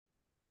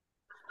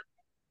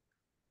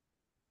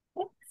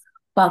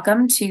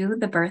Welcome to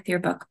the Birth Your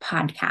Book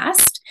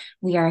podcast.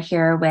 We are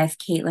here with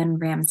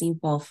Caitlin Ramsey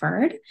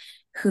Wolford,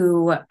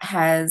 who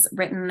has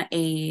written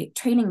a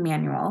training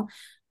manual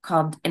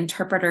called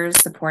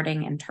Interpreters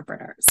Supporting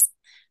Interpreters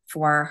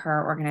for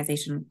her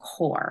organization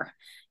CORE.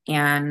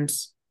 And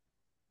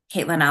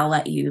Caitlin, I'll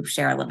let you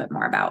share a little bit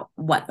more about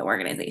what the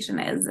organization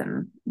is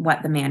and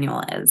what the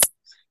manual is,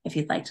 if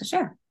you'd like to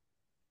share.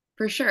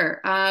 For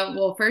sure.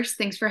 Well, first,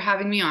 thanks for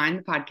having me on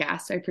the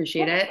podcast. I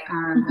appreciate it.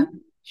 Mhm.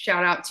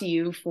 Shout out to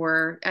you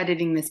for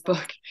editing this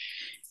book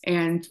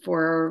and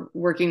for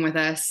working with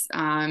us.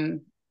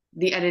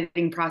 The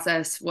editing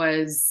process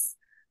was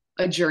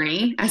a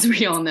journey, as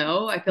we all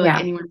know. I feel like Yeah.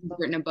 anyone who's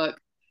written a book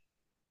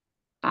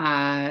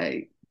uh,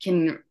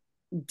 can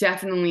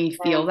definitely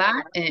feel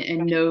that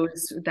and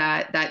knows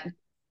that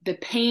the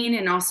pain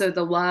and also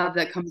the love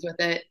that comes with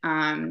it.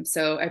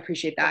 So I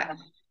appreciate that.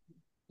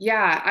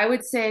 Yeah, I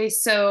would say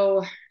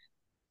so.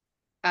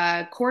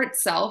 Core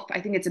itself, I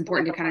think it's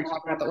important to kind of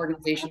talk about the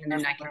organization and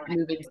then I can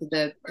move into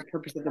the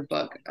purpose of the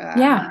book.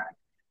 Yeah.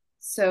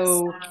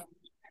 So,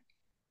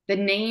 the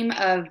name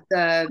of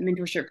the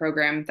mentorship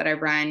program that I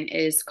run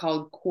is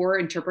called Core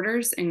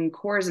Interpreters, and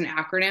Core is an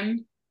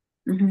acronym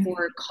Mhm.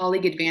 for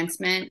colleague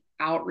advancement,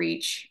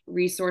 outreach,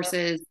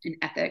 resources, and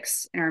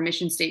ethics. And our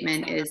mission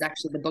statement is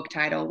actually the book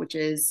title, which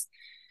is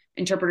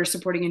Interpreters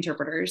Supporting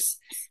Interpreters.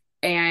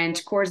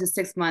 And CORE is a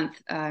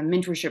 6-month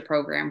mentorship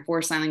program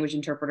for sign language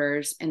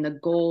interpreters. And the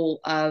goal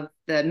of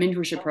the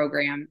mentorship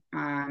program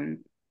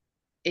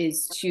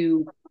is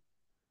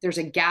there's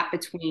a gap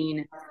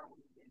between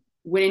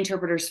when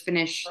interpreters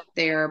finish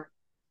their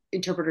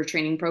interpreter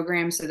training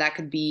program. So that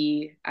could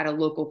be at a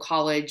local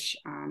college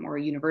or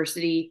a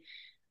university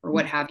or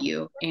what have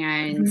you.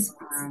 And,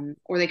 Mhm.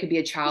 or they could be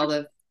a child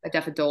of a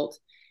deaf adult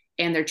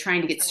and they're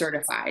trying to get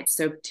certified.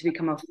 So to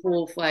become a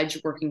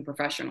full-fledged working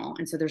professional.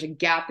 And so there's a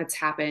gap that's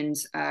happened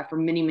for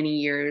many, many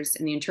years,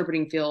 and the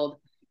interpreting field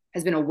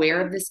has been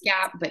aware of this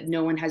gap, but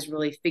no one has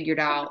really figured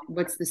out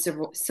what's the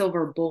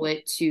silver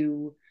bullet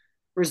to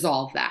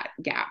resolve that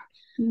gap.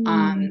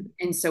 Mhm.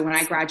 And so when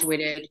I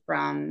graduated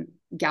from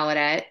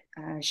Gallaudet,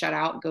 shout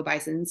out, go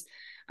Bisons,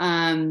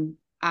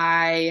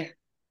 I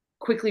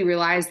quickly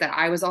realized that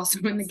I was also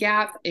in the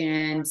gap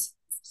and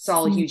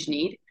saw a huge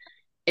need.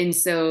 And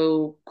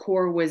so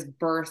CORE was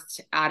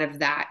birthed out of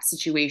that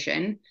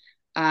situation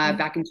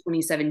back in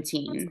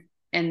 2017.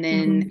 And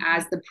then Mhm.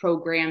 as the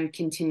program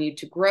continued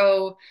to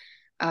grow,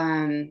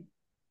 um,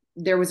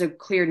 there was a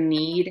clear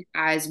need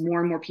as more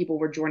and more people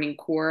were joining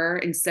CORE.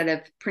 Instead of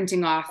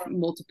printing off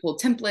multiple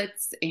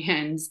templates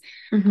and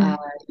uh,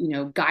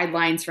 Mhm.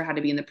 guidelines for how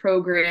to be in the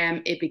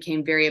program, it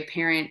became very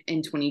apparent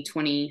in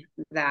 2020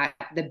 that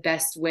the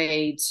best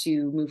way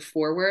to move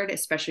forward,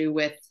 especially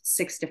with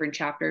 6 different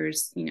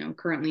chapters,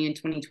 currently in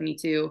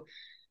 2022,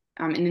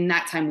 and in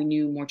that time we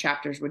knew more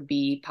chapters would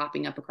be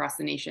popping up across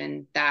the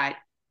nation, that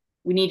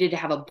we needed to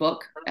have a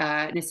book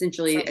and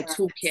essentially a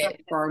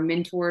toolkit for our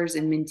mentors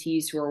and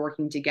mentees who are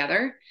working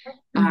together.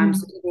 So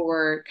Mhm. people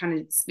were kind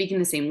of speaking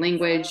the same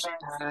language.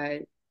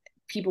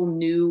 People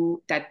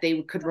knew that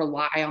they could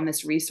rely on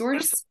this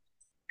resource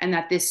and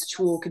that this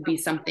tool could be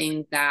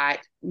something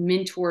that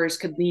mentors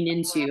could lean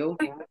into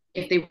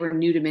if they were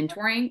new to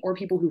mentoring, or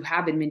people who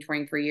have been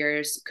mentoring for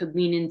years could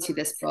lean into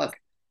this book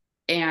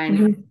and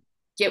Mhm.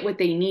 get what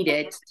they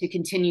needed to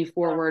continue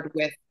forward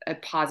with a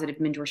positive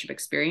mentorship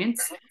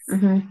experience.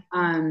 Mhm.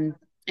 Um,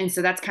 and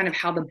so that's kind of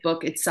how the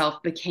book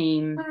itself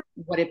became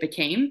what it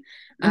became.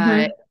 Uh,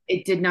 Mhm.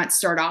 it did not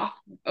start off,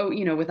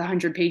 with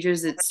 100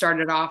 pages. It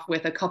started off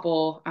with a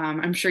couple,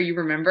 I'm sure you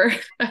remember,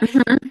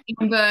 Mhm.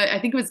 Canva, I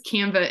think it was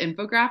Canva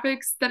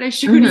infographics that I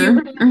showed you.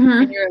 Mhm. And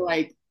Mhm. you're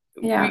like,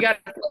 we Yeah.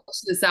 got to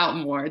flesh this out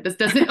more. This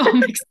doesn't all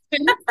make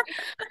sense.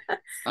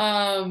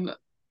 Um,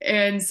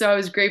 and so I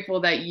was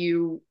grateful that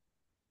you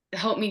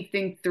help me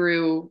think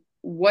through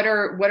what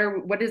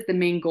is the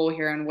main goal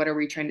here and what are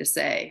we trying to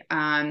say.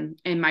 And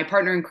my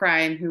partner in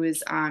crime, who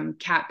is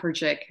Kat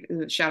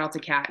Perchik, shout out to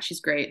Kat,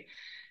 she's great,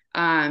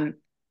 um,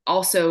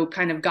 also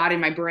kind of got in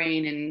my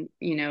brain,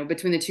 and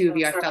between the two of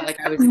you I felt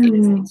like I was able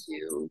Mhm.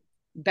 to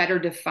better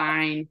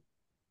define,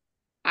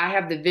 I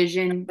have the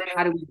vision,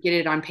 how do we get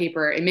it on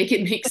paper and make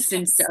it make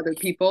sense to other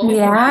people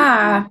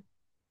Yeah.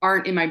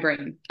 aren't in my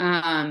brain.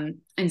 And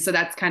so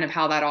that's kind of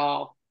how that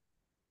all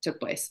took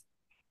place.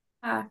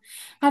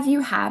 Have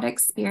you had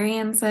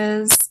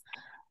experiences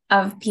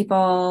of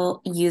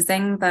people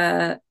using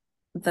the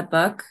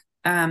book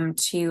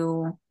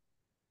to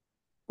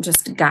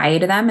just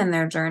guide them in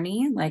their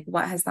journey? Like,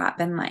 what has that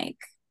been like?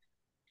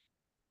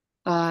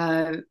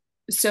 Uh,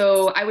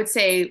 so I would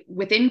say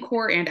within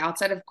core and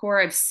outside of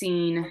core, I've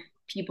seen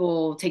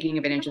people taking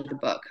advantage of the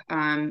book,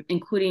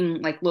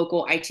 including like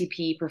local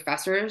ITP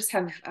professors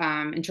have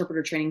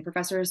interpreter training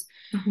professors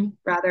Mhm.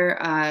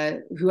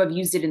 rather, who have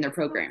used it in their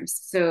programs.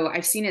 So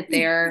I've seen it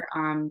there.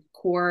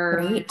 Core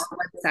Great.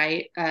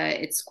 website,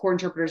 it's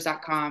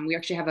coreinterpreters.com. We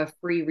actually have a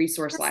free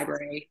resource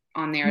library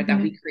on there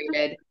that we Mhm.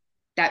 created,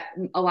 that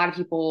a lot of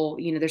people,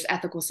 there's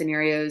ethical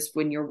scenarios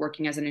when you're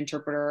working as an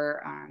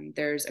interpreter.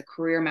 There's a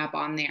career map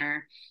on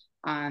there.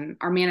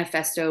 our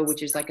manifesto,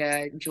 which is like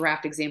a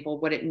draft example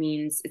of what it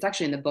means. It's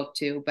actually in the book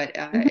too, but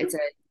Mhm. it's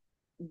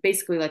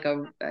basically like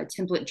a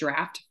template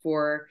draft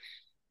for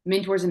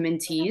mentors and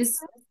mentees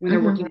when they're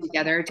working Mhm.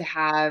 together to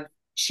have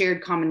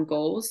shared common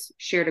goals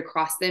shared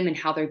across them and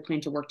how they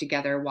plan to work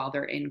together while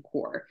they're in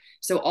core.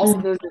 So all of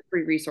Mm. those are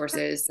free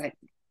resources that,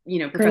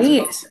 Professor Book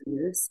Great.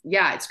 uses.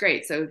 Yeah, it's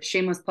great. So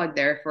shameless plug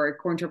there for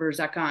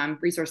coreinterpreters.com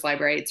resource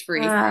library. It's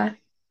free. Yeah,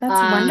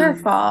 that's Um,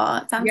 wonderful.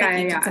 It sounds like yeah, you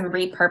yeah, did yeah. some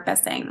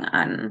repurposing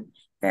on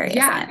various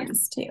Yeah.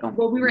 ends too.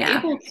 Well, we were Yeah.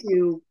 able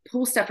to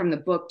pull stuff from the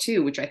book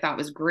too, which I thought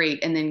was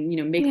great, and then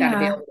make that Yeah.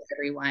 available to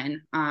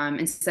everyone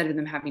instead of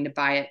them having to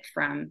buy it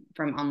from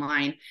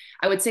online.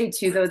 I would say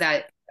too, though,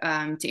 that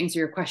to answer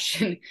your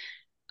question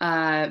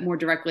more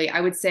directly,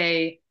 I would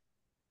say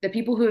the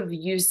people who have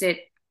used it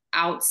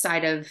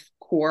outside of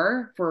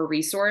core for a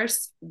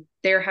resource,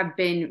 there have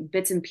been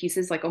bits and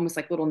pieces, like almost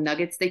like little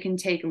nuggets they can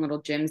take and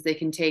little gems they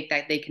can take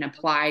that they can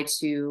apply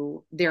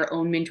to their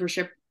own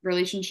mentorship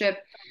relationship,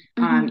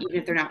 Mhm. even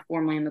if they're not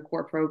formally in the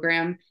core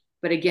program.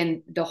 But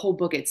again, the whole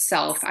book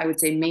itself, I would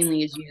say,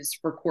 mainly is used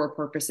for core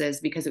purposes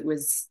because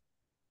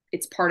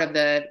it's part of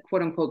the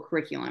quote unquote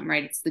curriculum,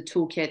 right? It's the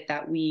toolkit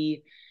that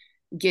we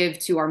give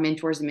to our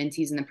mentors and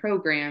mentees in the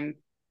program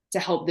to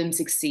help them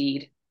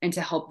succeed and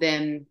to help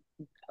them,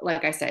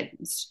 like I said,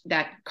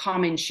 that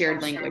common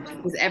shared language,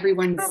 because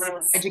everyone's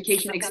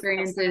education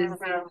experiences,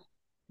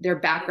 their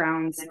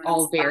backgrounds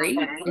all vary.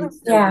 And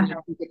so when Yeah.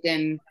 you get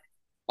them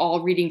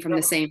all reading from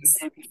the same,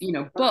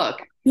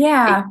 book, it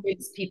Yeah.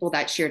 gives people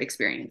that shared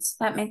experience.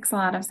 That makes a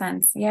lot of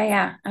sense. Yeah,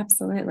 yeah,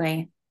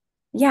 absolutely.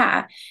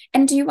 Yeah.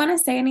 And do you want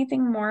to say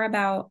anything more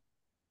about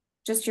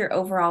just your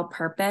overall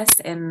purpose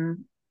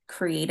in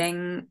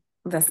creating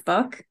this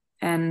book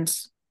and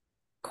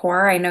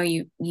core? I know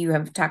you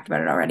have talked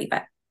about it already,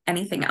 but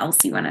anything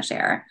else you want to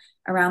share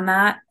around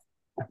that?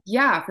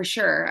 Yeah, for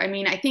sure. I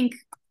mean, I think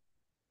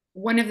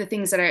one of the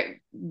things that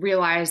I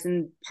realized,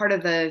 and part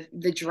of the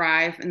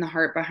drive and the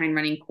heart behind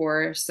running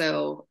core.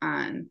 So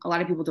a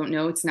lot of people don't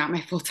know it's not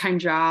my full-time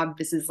job.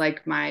 This is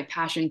like my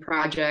passion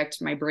project,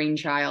 my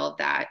brainchild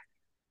that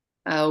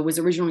was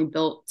originally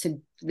built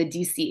to the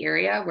DC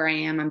area where I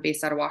am. I'm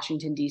based out of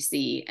Washington,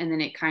 DC, and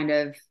then it kind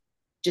of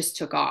just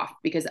took off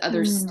because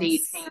other Mm.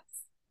 states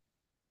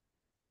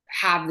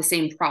have the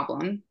same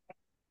problem,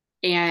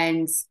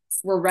 and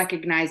we're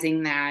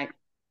recognizing that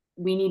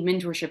we need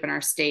mentorship in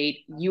our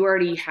state. You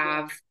already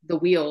have the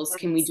wheels.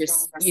 Can we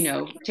just,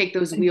 take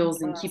those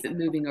wheels and keep it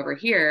moving over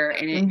here?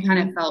 And it kind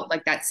of Mhm. felt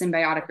like that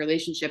symbiotic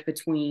relationship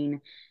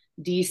between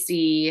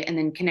DC and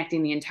then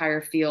connecting the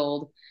entire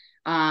field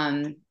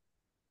um,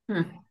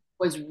 Hmm.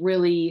 was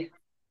really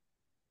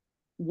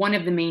one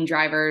of the main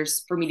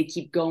drivers for me to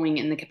keep going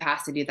in the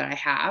capacity that I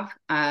have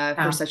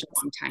for Yeah. such a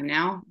long time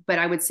now. But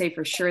I would say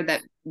for sure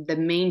that the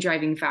main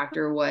driving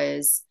factor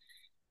was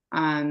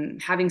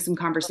having some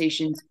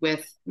conversations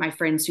with my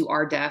friends who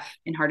are deaf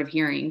and hard of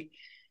hearing.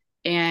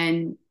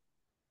 And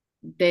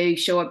they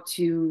show up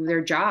to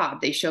their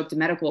job, they show up to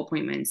medical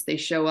appointments, they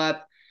show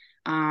up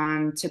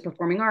to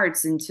performing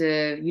arts and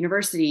to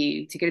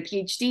university to get a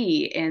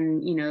PhD.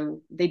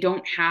 And, they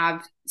don't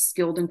have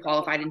skilled and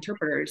qualified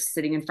interpreters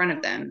sitting in front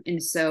of them.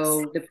 And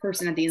so the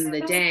person at the end of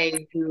the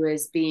day who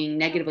is being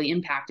negatively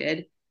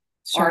impacted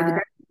are the Sure.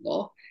 deaf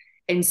people.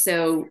 And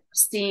so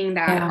seeing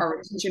that Yeah. our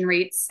retention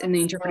rates in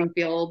the interpreting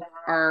field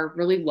are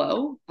really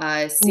low,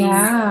 seeing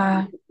that Yeah.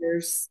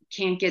 interpreters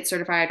can't get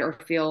certified or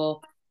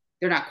feel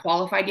they're not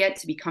qualified yet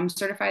to become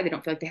certified. They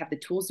don't feel like they have the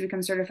tools to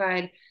become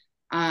certified.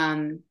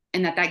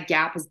 And that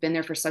gap has been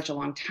there for such a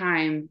long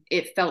time.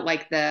 It felt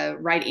like the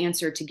right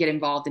answer to get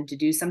involved and to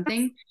do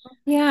something.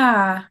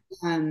 Yeah.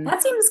 Um,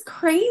 That seems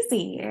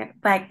crazy.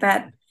 Like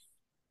that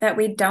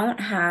we don't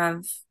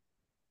have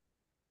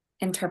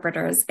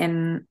interpreters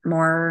in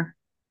more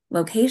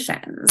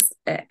locations.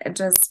 It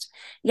just,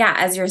 yeah,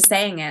 as you're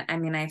saying it, I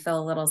mean, I feel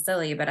a little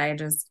silly, but I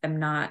just am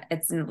not,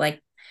 it's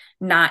like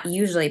not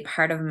usually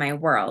part of my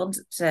world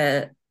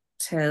to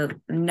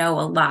know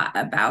a lot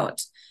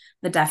about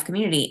the deaf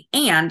community.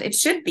 And it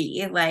should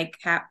be like,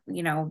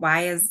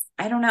 why is,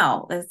 I don't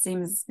know, it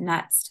seems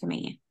nuts to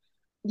me.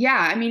 yeah,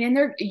 I mean, and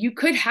there you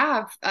could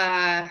have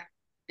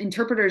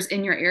interpreters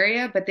in your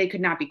area, but they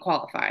could not be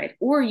qualified.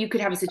 Or you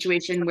could have a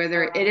situation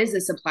where it is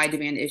a supply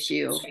demand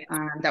issue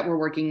that we're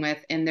working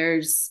with, and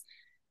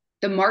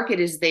the market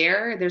is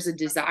there. There's a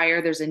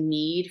desire, there's a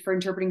need for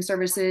interpreting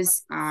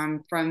services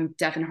from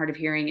deaf and hard of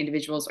hearing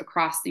individuals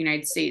across the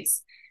United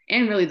States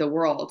and really the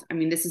world. I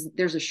mean,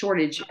 there's a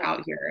shortage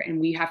out here, and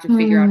we have to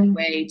figure out a Hmm.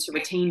 way to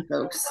retain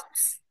folks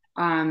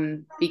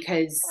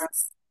because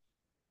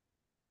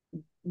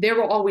there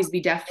will always be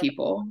deaf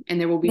people and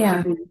there will be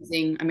Yeah. people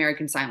using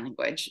American Sign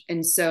Language.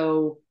 And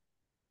so,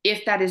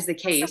 if that is the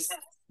case,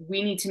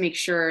 we need to make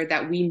sure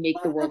that we make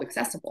the world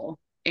accessible.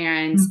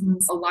 And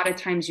Mhm. a lot of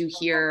times you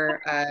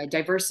hear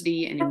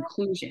diversity and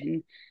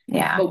inclusion,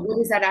 Yeah. but what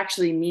does that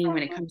actually mean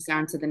when it comes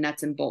down to the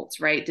nuts and bolts,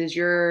 right? Does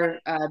your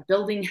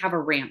building have a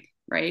ramp,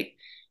 right?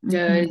 Mhm.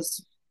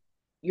 Does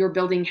your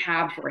building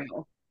have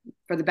braille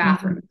for the Mhm.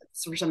 bathroom,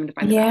 for someone to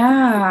find the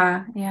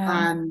bathroom? Yeah.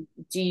 Yeah.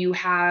 do you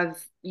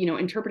have,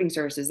 interpreting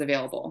services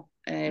available?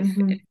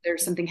 If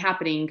there's something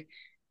happening,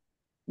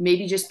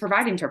 maybe just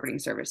provide interpreting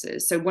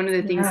services. So one of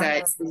the things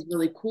that is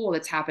really cool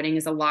that's happening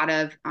is a lot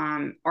of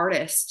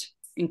artists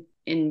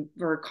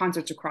for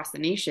concerts across the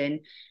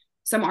nation.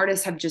 Some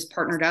artists have just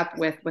partnered up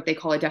with what they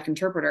call a deaf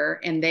interpreter,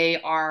 and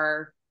they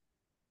are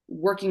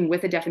working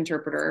with a deaf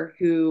interpreter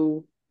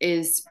who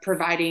is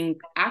providing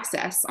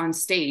access on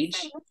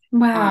stage.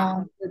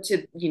 Wow.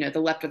 To the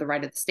left or the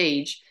right of the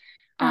stage,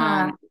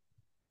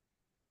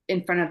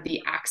 in front of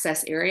the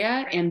access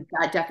area, and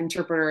that deaf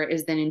interpreter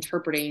is then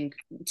interpreting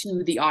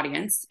to the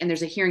audience, and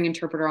there's a hearing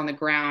interpreter on the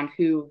ground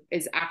who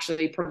is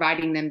actually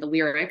providing them the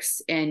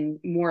lyrics in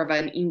more of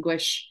an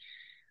English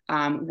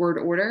word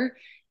order,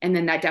 and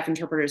then that deaf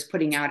interpreter is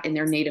putting out in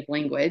their native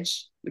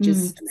language, which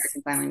is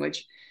American Sign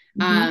Language,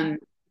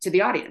 to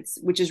the audience,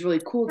 which is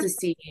really cool to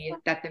see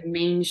that the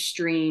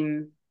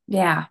mainstream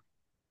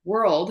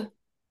world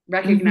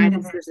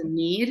recognizes there's a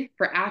need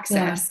for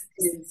access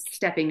and is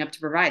stepping up to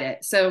provide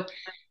it. So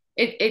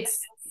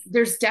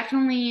there's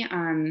definitely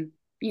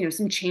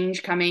some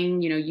change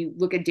coming. You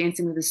look at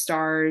Dancing with the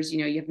Stars,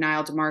 you have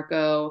Niall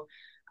DeMarco,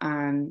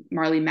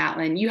 Marley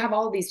Matlin. You have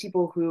all of these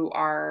people who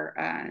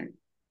are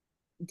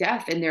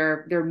deaf, and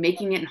they're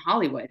making it in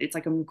Hollywood. It's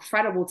like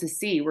incredible to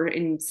see. We're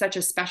in such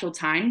a special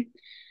time.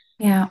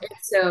 Yeah.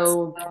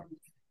 So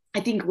I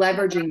think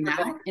leveraging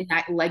that and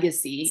that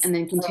legacy and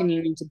then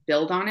continuing to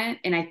build on it.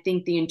 And I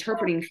think the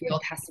interpreting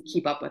field has to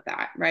keep up with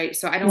that, right?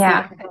 So I don't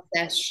think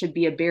access should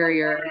be a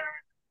barrier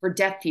for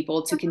deaf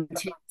people to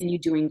continue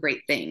doing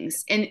great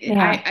things. And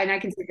I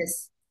can say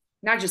this,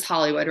 not just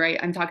Hollywood, right?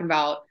 I'm talking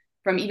about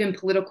from even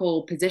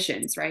political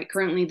positions, right?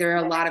 Currently, there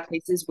are a lot of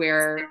places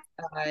where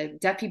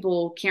deaf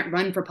people can't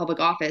run for public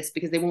office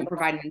because they won't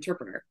provide an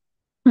interpreter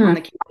on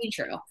the campaign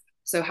trail.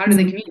 So how do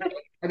they communicate?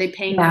 Are they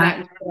paying for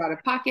that out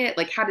of pocket?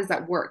 Like, how does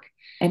that work?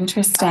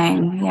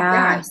 Interesting.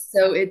 Yeah.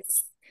 So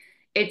it's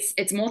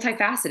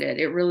multifaceted.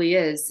 It really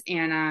is.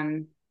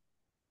 And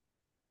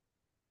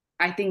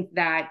I think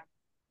that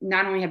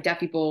not only have deaf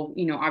people,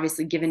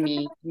 obviously given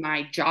me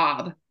my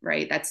job,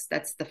 right? That's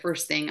the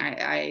first thing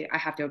I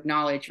have to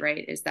acknowledge,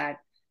 right? Is that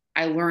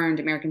I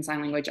learned American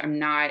Sign Language. I'm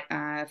not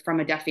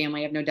from a deaf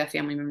family. I have no deaf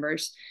family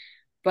members,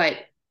 but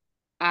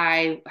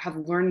I have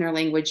learned their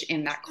language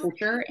and that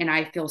culture. And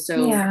I feel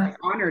so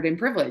honored and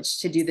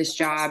privileged to do this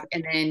job.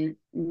 And then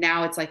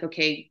now it's like,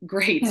 okay,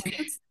 great.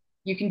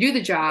 You can do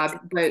the job,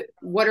 but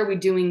what are we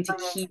doing to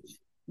keep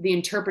the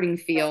interpreting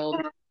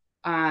field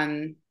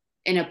in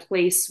a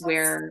place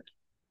where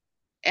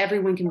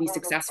everyone can be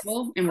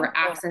successful and where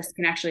access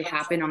can actually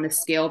happen on the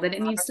scale that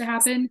it needs to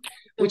happen,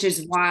 which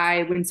is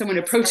why when someone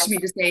approached me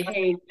to say,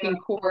 hey, can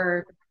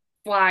CORE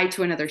fly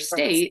to another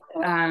state?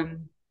 I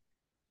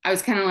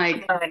was kind of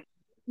like,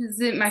 this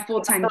isn't my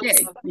full-time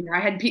gig.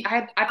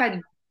 I've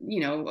had,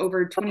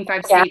 over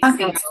 25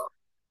 states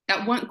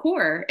that want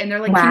CORE, and they're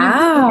like, can you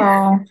move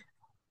here?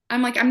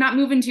 I'm like, I'm not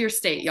moving to your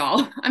state,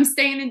 y'all. I'm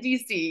staying in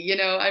DC,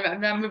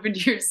 I'm not moving to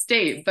your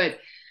state, but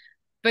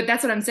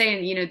that's what I'm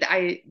saying.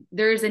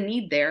 there is a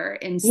need there.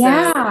 And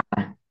so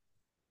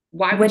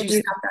why would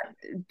you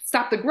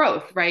stop the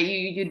growth, right?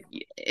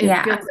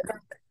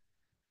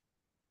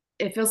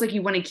 It feels like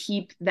you want to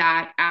keep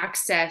that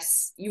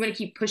access. You want to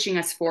keep pushing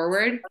us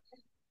forward.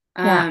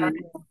 And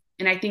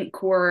I think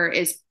CORE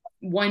is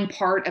one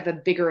part of a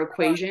bigger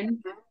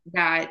equation,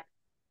 that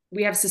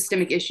we have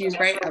systemic issues,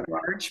 right, at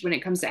large when it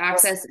comes to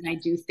access. And I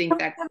do think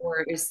that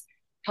CORE is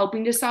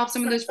helping to solve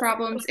some of those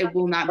problems. It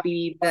will not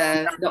be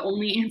the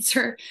only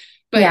answer,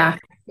 but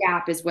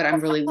gap is what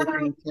I'm really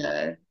looking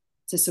to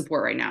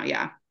support right now.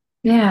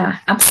 Yeah,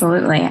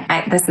 absolutely.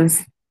 This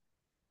is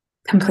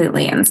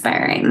completely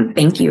inspiring.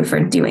 Thank you for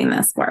doing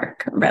this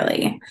work,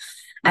 really.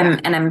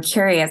 I'm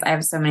curious. I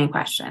have so many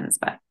questions,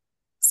 but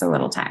so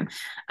little time.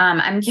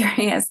 I'm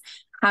curious,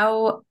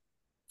 how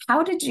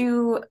did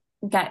you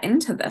get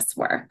into this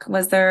work?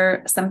 Was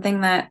there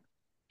something that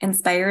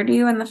inspired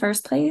you in the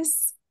first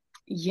place?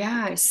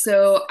 Yeah,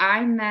 so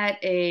I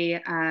met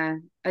a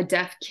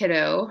deaf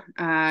kiddo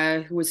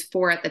who was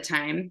 4 at the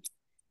time.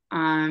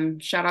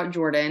 Shout out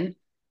Jordan,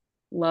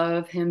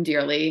 love him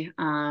dearly,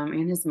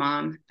 and his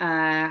mom,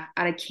 at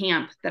a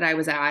camp that I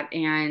was at,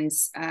 and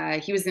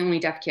he was the only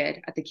deaf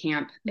kid at the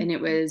camp, and it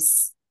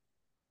was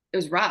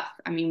rough.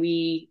 I mean,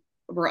 we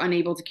were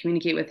unable to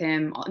communicate with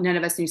him. None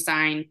of us knew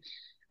sign.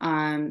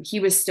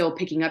 He was still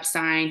picking up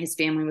sign. His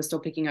family was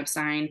still picking up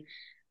sign.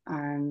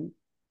 And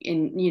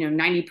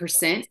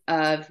 90%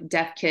 of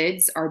deaf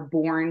kids are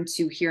born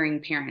to hearing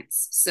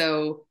parents.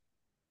 So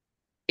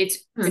it's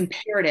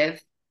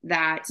imperative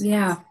that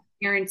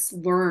parents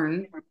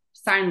learn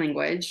sign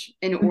language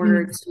in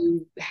order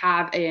to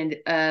have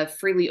a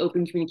freely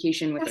open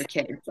communication with their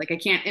kids. Like, I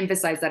can't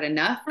emphasize that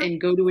enough. And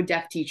go to a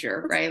deaf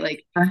teacher, right?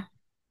 Like,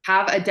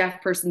 have a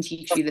deaf person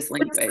teach you this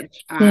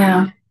language.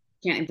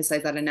 Can't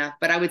emphasize that enough.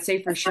 But I would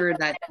say for sure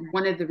that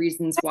one of the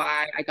reasons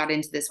why I got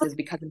into this was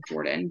because of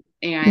Jordan.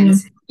 And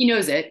he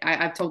knows it.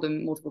 I've told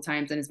him multiple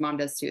times, and his mom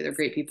does too. They're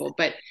great people.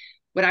 But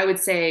what I would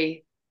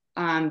say,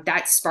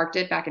 that sparked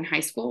it back in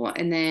high school.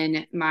 And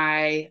then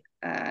my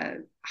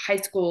high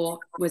school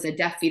was a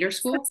deaf feeder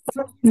school.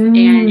 And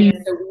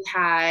Mm. so we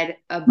had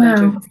a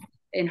bunch of Wow.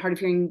 and hard of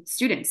hearing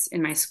students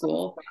in my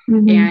school.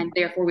 Hmm. And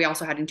therefore we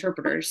also had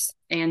interpreters.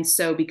 And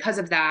so because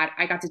of that,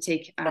 I got to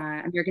take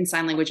American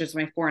Sign Language as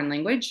my foreign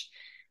language.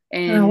 Oh,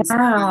 And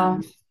wow.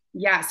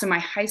 yeah, so my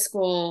high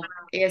school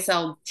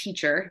ASL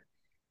teacher,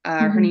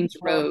 her Hmm. name's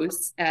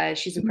Rose.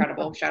 She's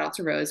incredible. Shout out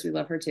to Rose. We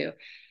love her too.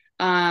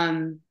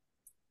 Um,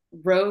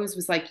 Rose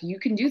was like, you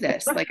can do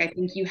this. Like, I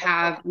think you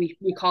have, we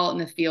call it in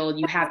the field,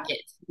 you have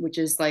it, which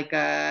is like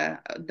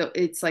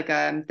it's like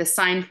the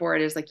sign for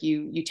it is like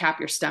you tap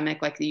your stomach,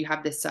 like you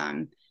have this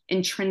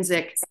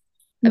intrinsic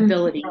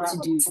ability to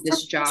do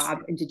this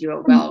job and to do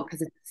it well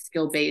because it's a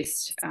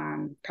skill-based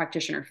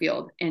practitioner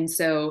field. And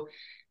so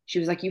she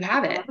was like, you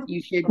have it,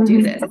 you should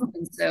do this.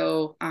 And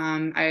so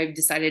I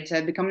decided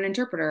to become an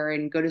interpreter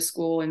and go to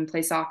school and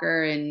play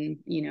soccer and,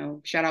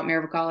 shout out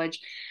Maryville College.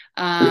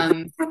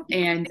 Yeah,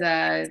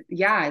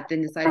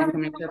 then decided to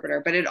become an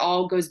interpreter. But it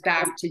all goes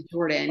back to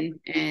Jordan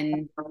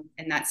and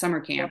that summer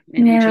camp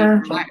and him changing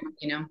Yeah, my life.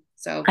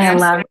 So I yeah,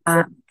 love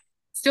that.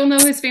 still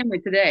know his family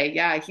today.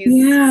 Yeah, he's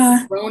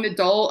Yeah, a grown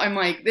adult. I'm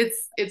like,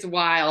 it's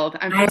wild.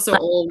 I I feel so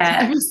love old.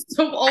 I it. feel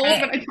so old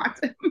I, when I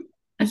talk to him.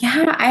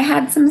 yeah, I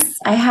had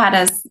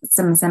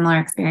some similar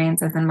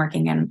experiences in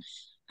working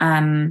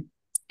um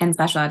in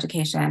special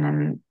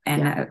education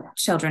and Yeah.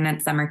 children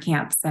at summer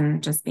camps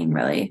and just being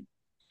really,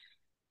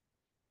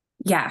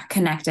 yeah,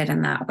 connected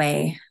in that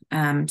way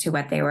to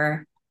what they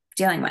were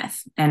dealing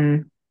with.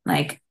 And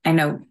like, I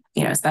know,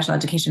 special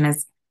education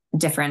is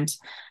different.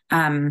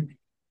 Um,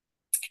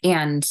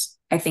 and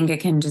I think it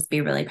can just be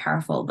really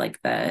powerful, like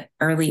the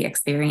early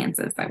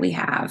experiences that we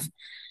have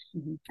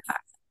Mhm.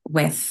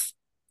 with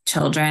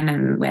children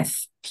and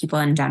with people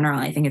in general.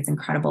 I think it's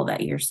incredible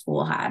that your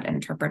school had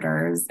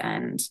interpreters.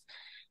 And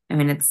I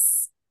mean,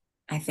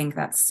 I think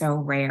that's so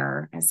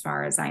rare as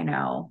far as I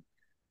know.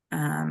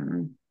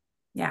 Um,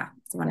 yeah,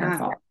 it's Yeah.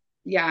 wonderful.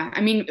 Yeah. I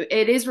mean,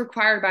 it is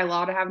required by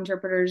law to have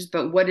interpreters,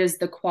 but what is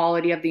the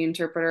quality of the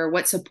interpreter?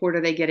 What support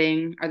are they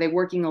getting? Are they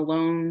working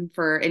alone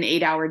for an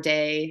 8-hour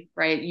day?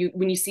 Right.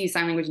 When you see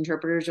sign language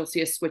interpreters, you'll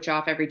see a switch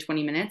off every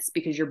 20 minutes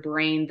because your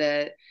brain,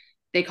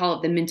 they call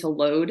it the mental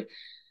load,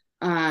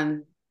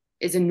 um,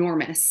 is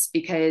enormous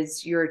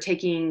because you're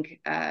taking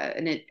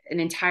an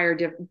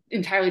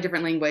entirely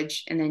different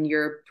language and then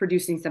you're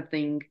producing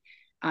something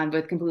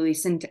with completely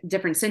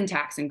different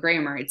syntax and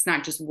grammar. It's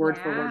not just word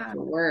for word Yeah.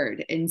 for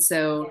word. And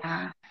so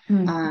Yeah.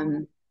 Hmm.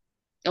 um,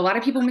 a lot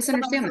of people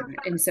misunderstand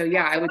that. And so,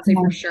 yeah, I would say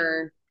for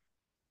sure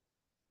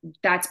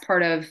that's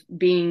part of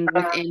being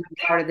within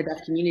part of the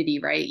deaf community,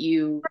 right?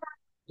 You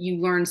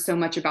learn so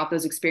much about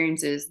those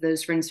experiences,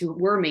 those friends who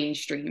were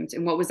mainstreamed,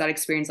 and what was that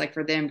experience like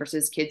for them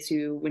versus kids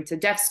who went to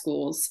deaf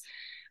schools.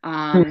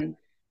 Um,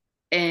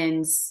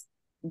 and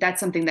that's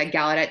something that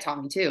Gallaudet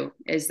taught me too,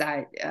 is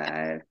that,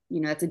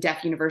 that's a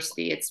deaf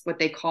university. It's what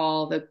they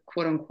call the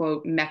quote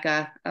unquote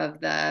Mecca of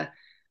the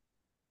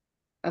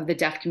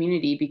deaf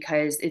community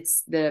because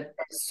it's the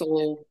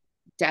sole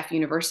deaf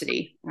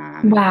university.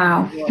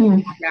 Wow. Hmm.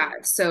 Yeah,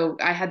 so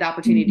I had the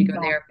opportunity to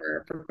go there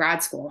for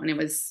grad school, and it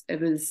was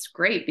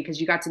great because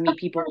you got to meet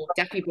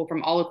deaf people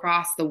from all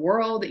across the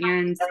world,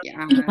 and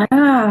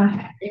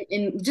Yeah.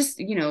 and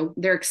just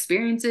their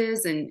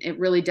experiences, and it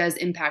really does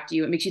impact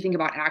you. It makes you think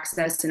about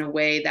access in a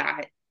way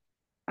that,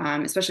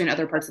 especially in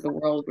other parts of the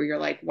world, where you're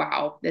like,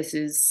 wow, this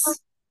is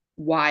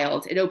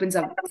wild. It opens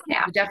up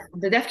Yeah.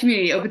 the deaf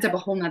community opens up a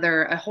whole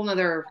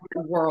nother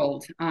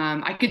world.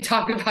 I could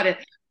talk about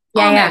it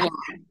Yeah. all night Yeah. long,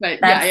 but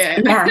yeah, That's,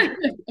 yeah,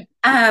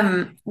 yeah.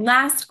 yeah.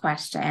 Last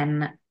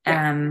question.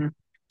 Yeah.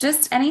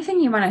 Just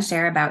anything you want to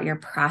share about your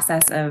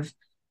process of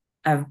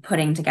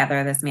putting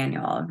together this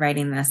manual,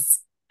 writing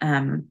this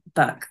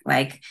book?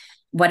 Like,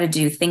 what did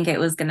you think it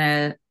was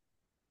gonna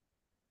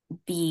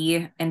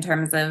be in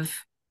terms of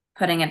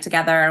putting it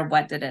together?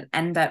 What did it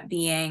end up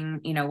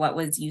being? What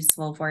was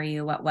useful for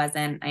you? What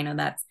wasn't? I know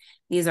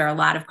these are a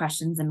lot of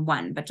questions in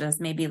one, but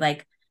just maybe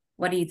like,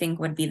 what do you think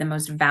would be the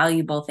most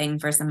valuable thing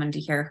for someone to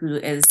hear who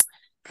is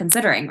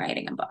considering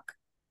writing a book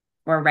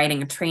or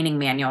writing a training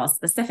manual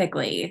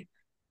specifically?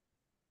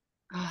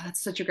 Oh,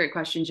 that's such a great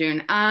question,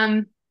 June.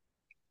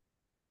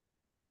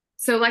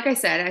 So like I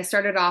said, I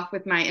started off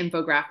with my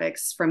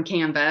infographics from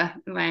Canva,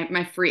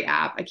 my free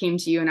app. I came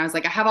to you and I was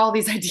like, I have all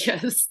these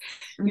ideas.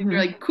 And you're Mm-hmm.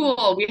 like,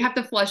 cool, we have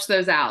to flush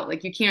those out.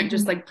 Like you can't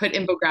just Mm-hmm. like put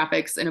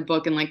infographics in a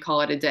book and like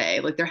call it a day.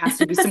 Like there has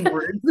to be some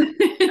words.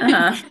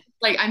 Uh-huh.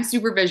 Like I'm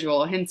super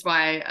visual, hence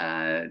why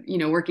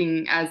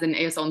working as an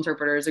ASL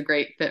interpreter is a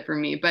great fit for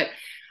me. But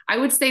I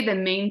would say the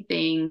main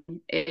thing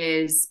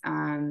is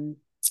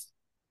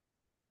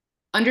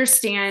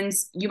understand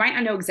you might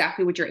not know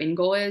exactly what your end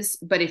goal is,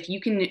 but if you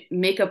can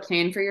make a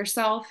plan for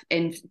yourself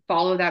and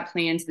follow that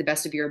plan to the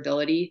best of your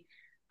ability,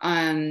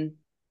 um,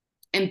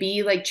 and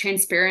be like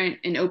transparent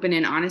and open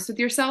and honest with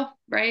yourself,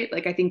 right?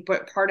 Like I think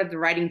part of the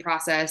writing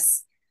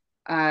process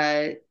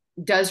uh,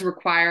 does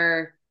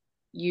require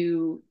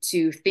you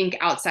to think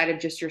outside of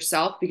just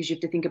yourself because you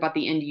have to think about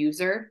the end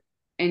user.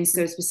 And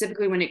so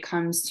specifically when it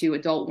comes to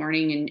adult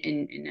learning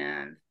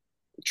and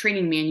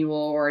training manual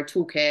or a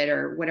toolkit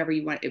or whatever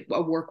you want, a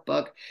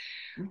workbook.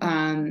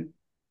 Mm-hmm.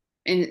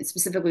 And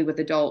specifically with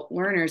adult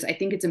learners, I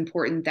think it's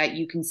important that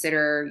you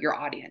consider your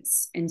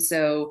audience. And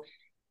so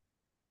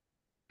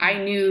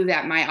I knew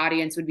that my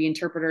audience would be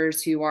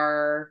interpreters who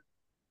are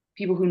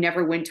people who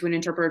never went to an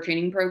interpreter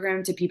training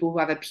program to people who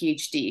have a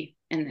PhD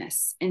in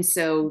this. And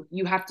so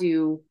you have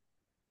to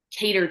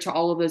cater to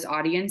all of those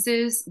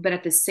audiences, but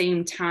at the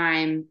same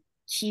time,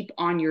 keep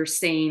on your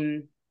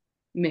same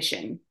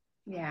mission.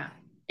 Yeah.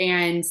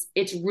 And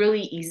it's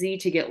really easy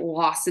to get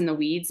lost in the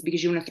weeds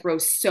because you want to throw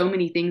so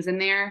many things in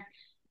there,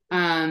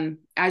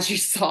 as you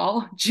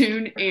saw,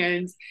 June,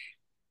 and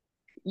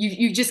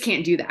you just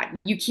can't do that.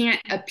 You can't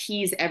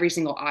appease every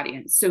single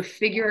audience. So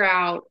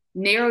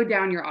narrow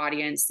down your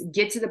audience,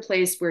 get to the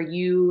place where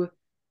you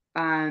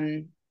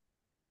can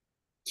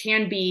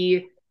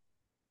be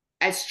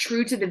as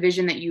true to the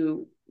vision that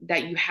you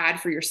had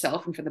for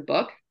yourself and for the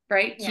book,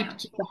 right? Yeah.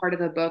 Keep the heart of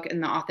the book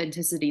and the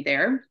authenticity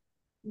there.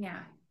 Yeah.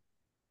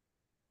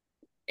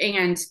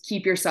 And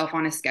keep yourself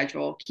on a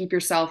schedule. Keep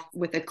yourself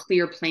with a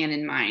clear plan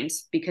in mind,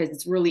 because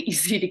it's really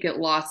easy to get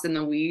lost in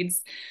the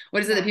weeds.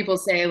 What is it that people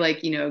say,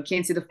 like,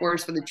 can't see the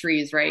forest for the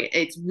trees, right?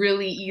 It's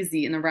really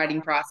easy in the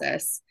writing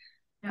process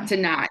to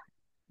not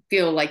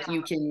feel like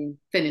you can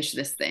finish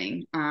this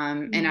thing.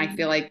 And I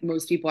feel like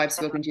most people I've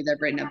spoken to that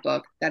have written a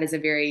book, that is a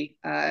very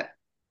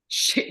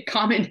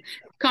common,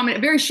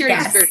 very shared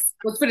experience.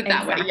 Let's put it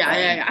that way.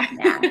 Yeah,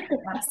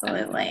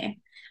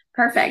 absolutely.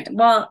 Perfect.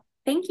 Well,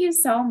 thank you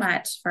so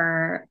much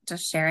for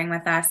just sharing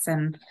with us.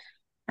 And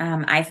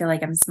I feel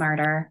like I'm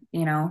smarter,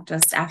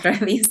 just after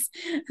these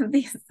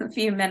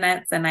few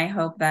minutes. And I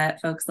hope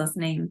that folks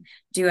listening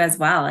do as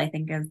well. I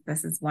think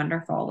this is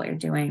wonderful what you're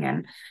doing.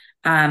 And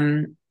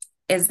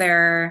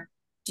do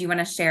you want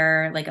to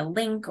share like a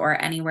link or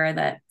anywhere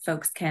that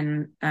folks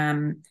can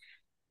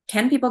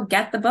people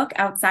get the book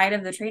outside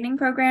of the training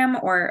program?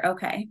 Or,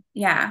 okay.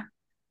 Yeah.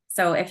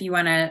 So if you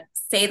want to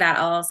say that,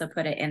 I'll also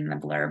put it in the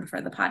blurb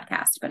for the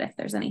podcast, but if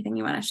there's anything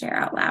you want to share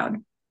out loud.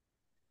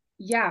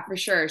 Yeah, for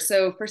sure.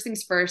 So first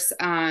things first,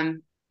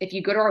 if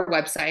you go to our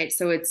website,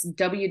 so it's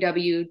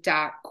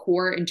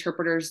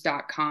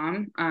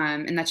www.coreinterpreters.com.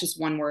 And that's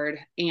just one word.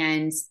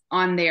 And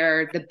on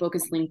there, the book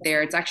is linked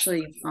there. It's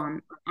actually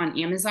on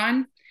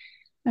Amazon.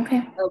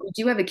 Okay. We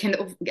do have a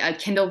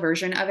Kindle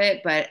version of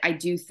it, but I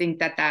do think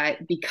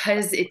that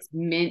because it's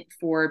meant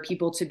for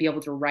people to be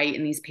able to write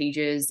in these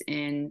pages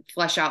and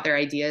flesh out their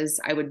ideas,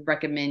 I would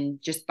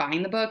recommend just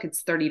buying the book.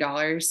 It's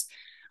 $30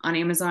 on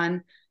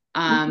Amazon,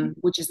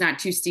 which is not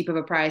too steep of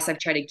a price. I've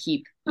tried to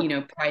keep,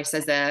 price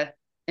as a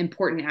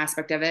important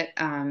aspect of it,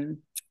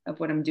 of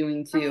what I'm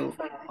doing, to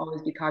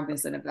always be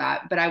cognizant of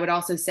that. But I would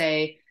also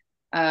say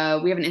we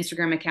have an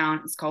Instagram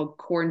account. It's called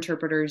Core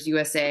Interpreters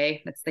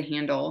USA. That's the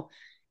handle.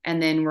 And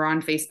then we're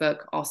on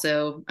Facebook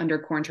also under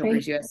Core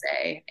Interpreters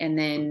USA. And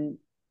then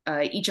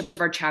each of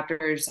our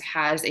chapters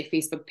has a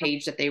Facebook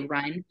page that they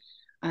run.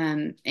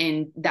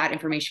 And that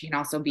information can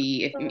also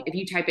be, if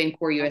you type in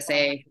Core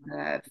USA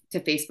to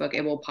Facebook,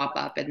 it will pop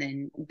up. And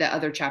then the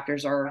other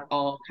chapters are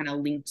all kind of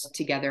linked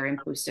together and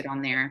posted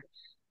on there.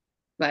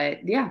 But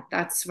yeah,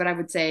 that's what I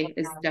would say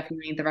is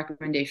definitely the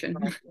recommendation.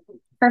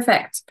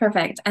 Perfect.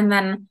 And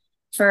then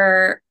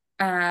for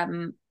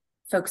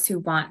folks who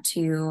want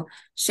to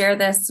share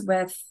this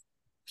with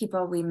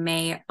people, we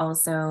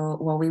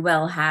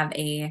will have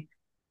an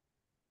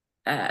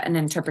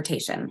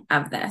interpretation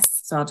of this.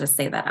 So I'll just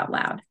say that out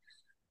loud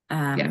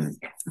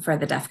for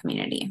the deaf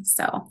community.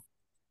 So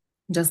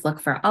just look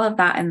for all of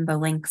that and the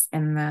links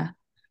in the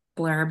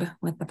blurb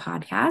with the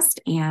podcast,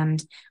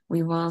 and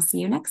we will see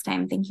you next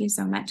time. Thank you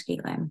so much,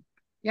 Caitlin.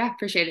 Yeah,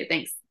 appreciate it.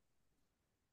 Thanks.